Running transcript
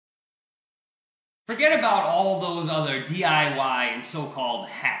Forget about all those other DIY and so-called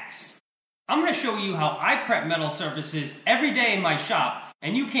hacks. I'm going to show you how I prep metal surfaces every day in my shop,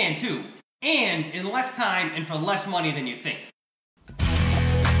 and you can too, and in less time and for less money than you think.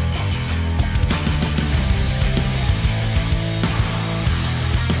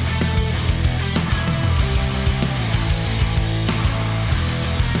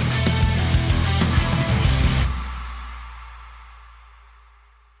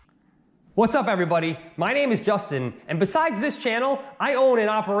 What's up, everybody? My name is Justin, and besides this channel, I own and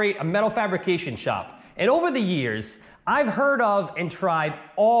operate a metal fabrication shop. And over the years, I've heard of and tried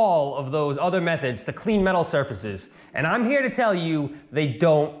all of those other methods to clean metal surfaces, and I'm here to tell you they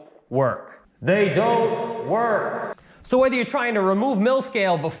don't work. They don't work. So whether you're trying to remove mill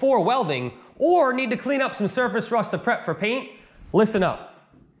scale before welding or need to clean up some surface rust to prep for paint, listen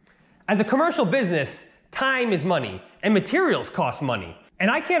up. As a commercial business, time is money, and materials cost money. And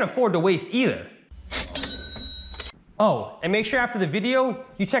I can't afford to waste either. Oh, and make sure after the video,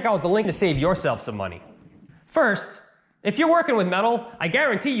 you check out the link to save yourself some money. First, if you're working with metal, I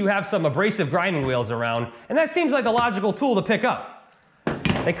guarantee you have some abrasive grinding wheels around, and that seems like the logical tool to pick up.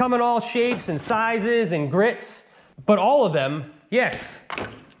 They come in all shapes and sizes and grits, but all of them, yes,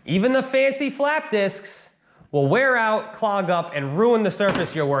 even the fancy flap discs, will wear out, clog up, and ruin the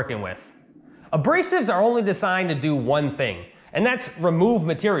surface you're working with. Abrasives are only designed to do one thing, and that's remove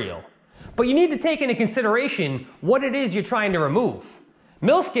material. But you need to take into consideration what it is you're trying to remove.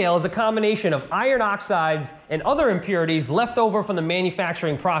 Mill scale is a combination of iron oxides and other impurities left over from the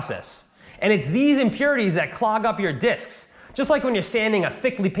manufacturing process. And it's these impurities that clog up your discs, just like when you're sanding a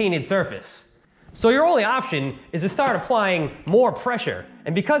thickly painted surface. So your only option is to start applying more pressure.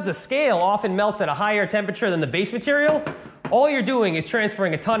 And because the scale often melts at a higher temperature than the base material, all you're doing is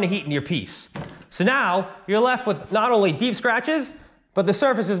transferring a ton of heat into your piece. So now, you're left with not only deep scratches, but the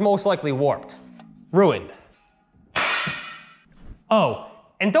surface is most likely warped. Ruined. Oh,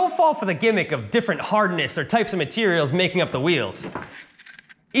 and don't fall for the gimmick of different hardness or types of materials making up the wheels.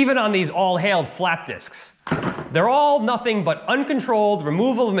 Even on these all-hailed flap discs. They're all nothing but uncontrolled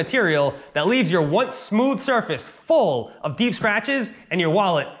removal of material that leaves your once smooth surface full of deep scratches and your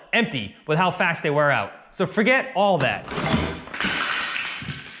wallet empty with how fast they wear out. So forget all that.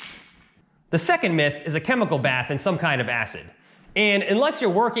 The second myth is a chemical bath in some kind of acid. And unless you're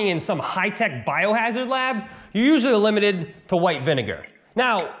working in some high-tech biohazard lab, you're usually limited to white vinegar.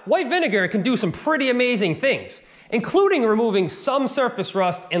 Now, white vinegar can do some pretty amazing things, including removing some surface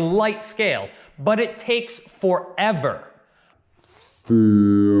rust in light scale, but it takes forever.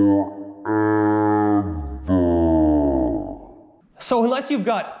 So unless you've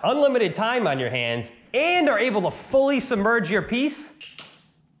got unlimited time on your hands and are able to fully submerge your piece,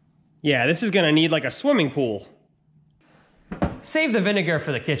 yeah, this is gonna need like a swimming pool. Save the vinegar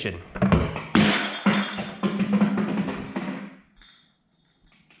for the kitchen.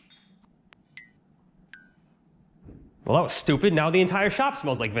 Well, that was stupid. Now the entire shop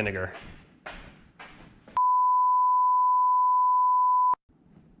smells like vinegar.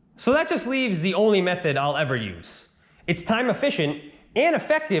 So that just leaves the only method I'll ever use. It's time efficient and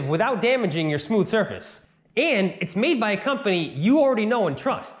effective without damaging your smooth surface. And it's made by a company you already know and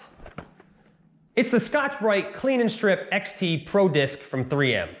trust. It's the Scotch-Brite Clean & Strip XT Pro Disc from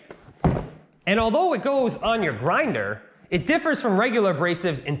 3M. And although it goes on your grinder, it differs from regular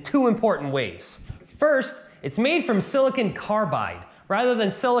abrasives in two important ways. First, it's made from silicon carbide rather than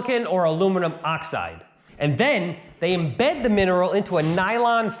silicon or aluminum oxide. And then they embed the mineral into a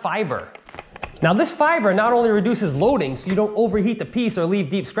nylon fiber. Now this fiber not only reduces loading so you don't overheat the piece or leave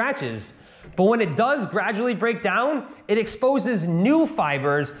deep scratches, but when it does gradually break down, it exposes new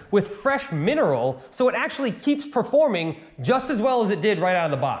fibers with fresh mineral, so it actually keeps performing just as well as it did right out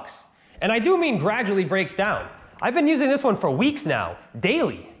of the box. And I do mean gradually breaks down. I've been using this one for weeks now,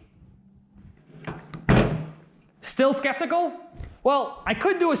 daily. Still skeptical? Well, I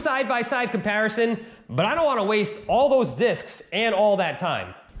could do a side-by-side comparison, but I don't want to waste all those discs and all that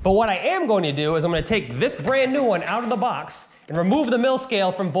time. But what I am going to do is I'm going to take this brand new one out of the box and remove the mill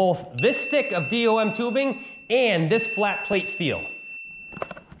scale from both this stick of DOM tubing and this flat plate steel.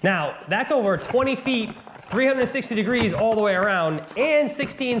 Now, that's over 20 feet, 360 degrees all the way around, and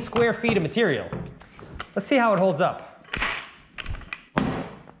 16 square feet of material. Let's see how it holds up.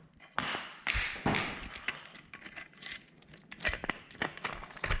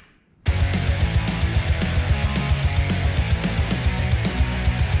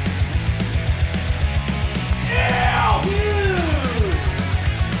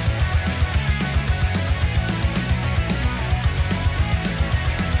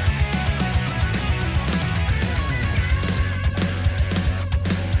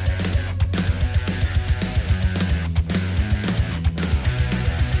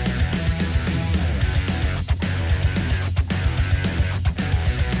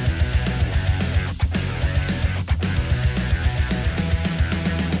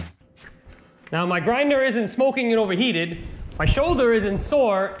 Now my grinder isn't smoking and overheated, my shoulder isn't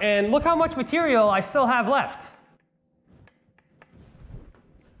sore, and look how much material I still have left.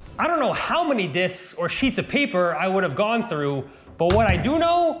 I don't know how many discs or sheets of paper I would have gone through, but what I do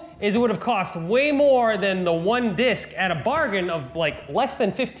know is it would have cost way more than the one disc at a bargain of like less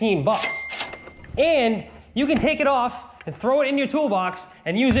than 15 bucks. And you can take it off and throw it in your toolbox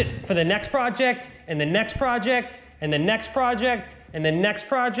and use it for the next project, and the next project, and the next project, and the next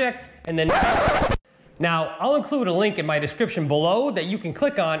project, and then. Now, I'll include a link in my description below that you can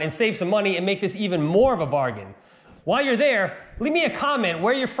click on and save some money and make this even more of a bargain. While you're there, leave me a comment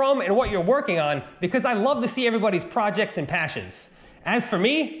where you're from and what you're working on, because I love to see everybody's projects and passions. As for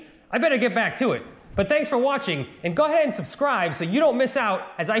me, I better get back to it. But thanks for watching, and go ahead and subscribe so you don't miss out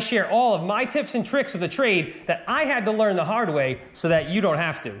as I share all of my tips and tricks of the trade that I had to learn the hard way so that you don't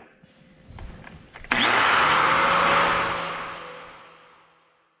have to.